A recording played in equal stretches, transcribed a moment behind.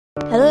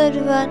Hello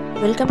everyone,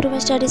 welcome to my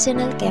study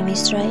channel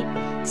Chemistry.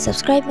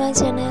 Subscribe my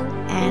channel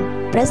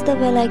and press the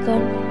bell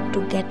icon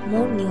to get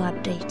more new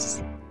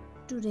updates.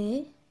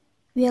 Today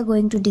we are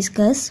going to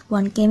discuss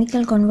one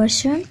chemical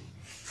conversion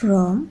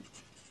from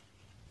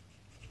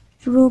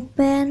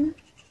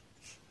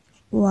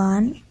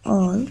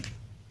propan-1-ol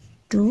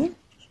to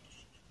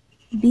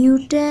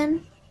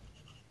butan-1-ol.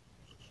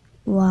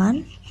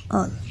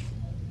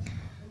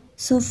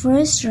 So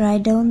first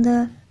write down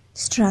the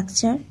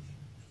structure.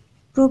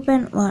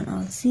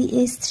 Propan-1-ol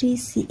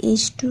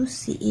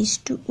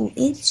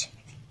CH3CH2CH2OH,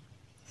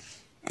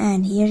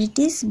 and here it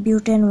is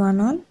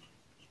butan-1-ol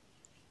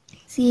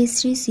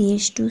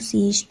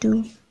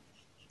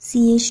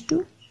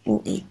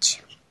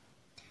CH3CH2CH2CH2OH.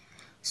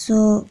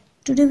 So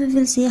today we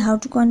will see how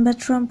to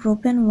convert from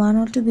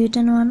propan-1-ol to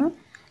butan-1-ol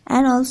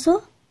and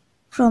also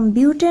from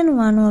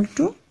butan-1-ol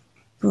to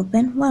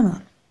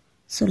propan-1-ol.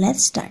 So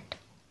let's start.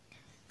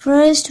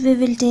 First we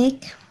will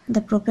take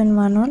the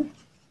propan-1-ol.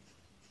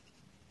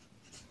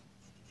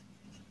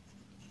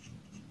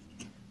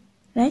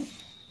 Right,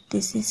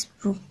 this is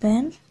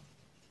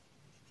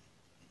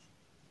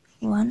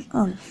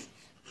propan-1-ol.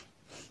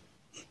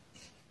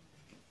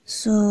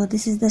 So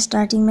this is the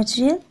starting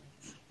material.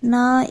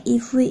 Now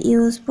if we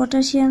use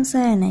potassium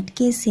cyanide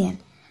KCl,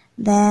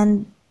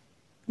 then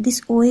this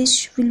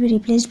OH will be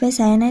replaced by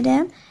cyanide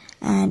ion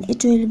and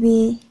it will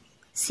be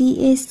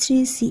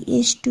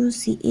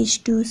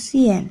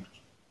CH3CH2CH2Cn.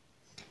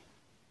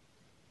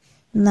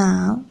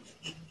 Now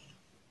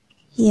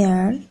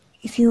here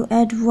if you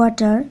add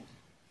water,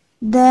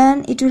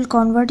 then it will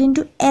convert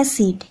into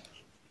acid.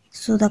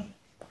 So the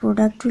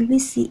product will be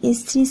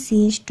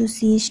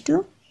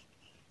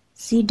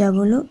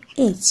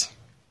CH3CH2CH2COOH.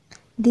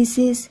 This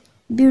is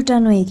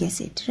butanoic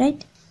acid,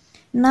 right?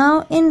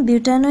 Now in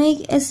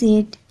butanoic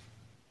acid,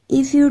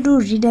 if you do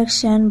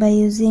reduction by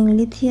using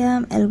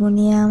lithium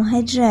aluminum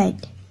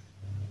hydride,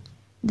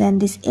 then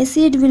this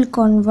acid will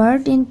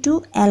convert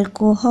into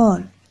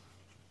alcohol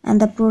and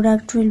the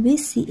product will be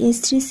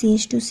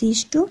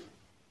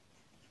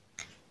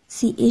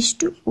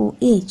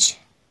CH3CH2CH2OH.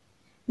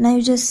 Now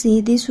you just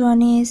see this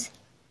one is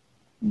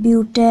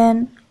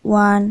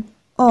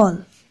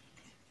butan-1-ol.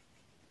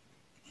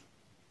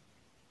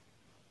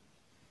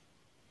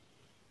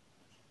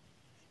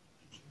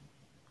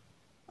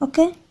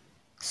 Okay,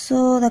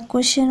 so the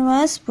question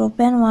was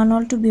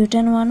propan-1-ol to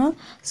butan-1-ol.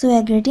 So we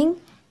are getting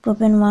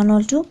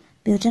propan-1-ol to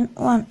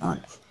butan-1-ol.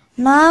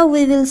 Now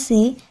we will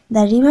see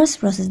the reverse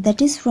process,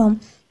 that is from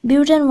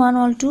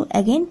butan-1-ol to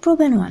again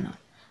propan-1-ol.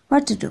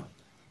 What to do?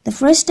 The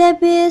first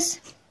step is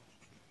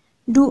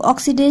do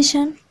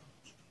oxidation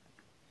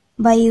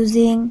by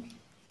using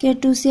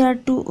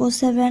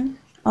K2Cr2O7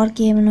 or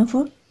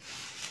KMnO4.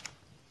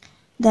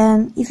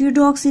 Then if you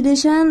do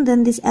oxidation,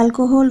 then this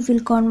alcohol will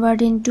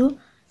convert into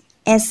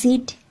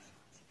acid,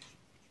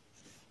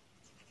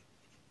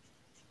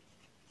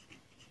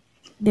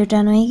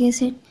 butanoic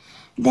acid.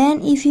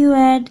 Then if you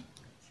add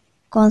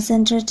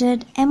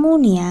concentrated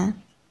ammonia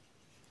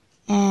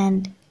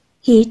and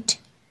heat,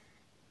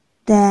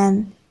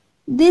 then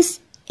this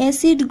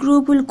acid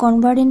group will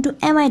convert into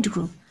amide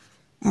group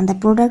and the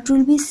product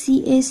will be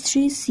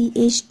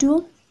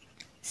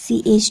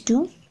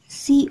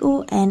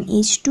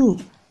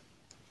CH3CH2CH2CONH2.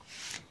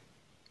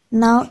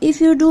 Now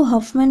if you do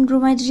Hofmann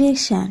bromide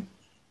reaction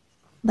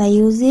by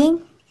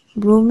using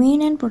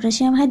bromine and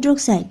potassium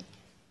hydroxide,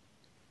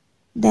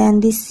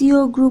 then this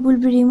CO group will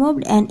be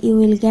removed and you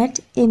will get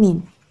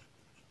amine.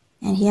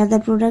 And here the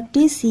product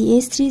is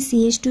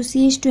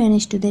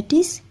CH3CH2CH2NH2, that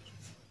is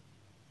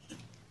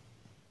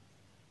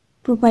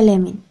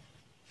propylamine.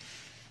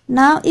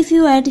 Now if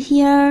you add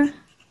here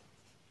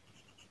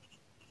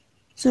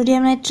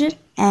sodium nitrate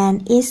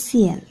and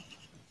HCl,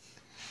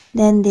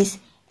 then this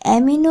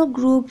amino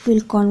group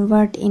will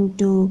convert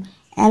into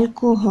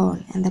alcohol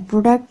and the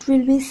product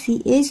will be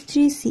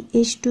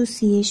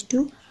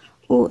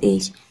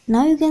CH3CH2CH2OH.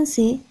 Now you can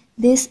say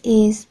this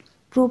is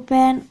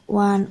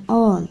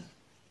propan-1-ol.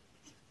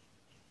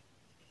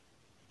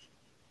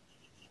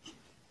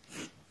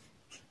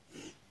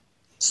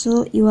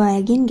 So you are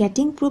again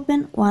getting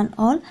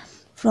propan-1-ol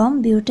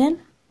from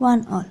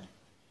butan-1-ol.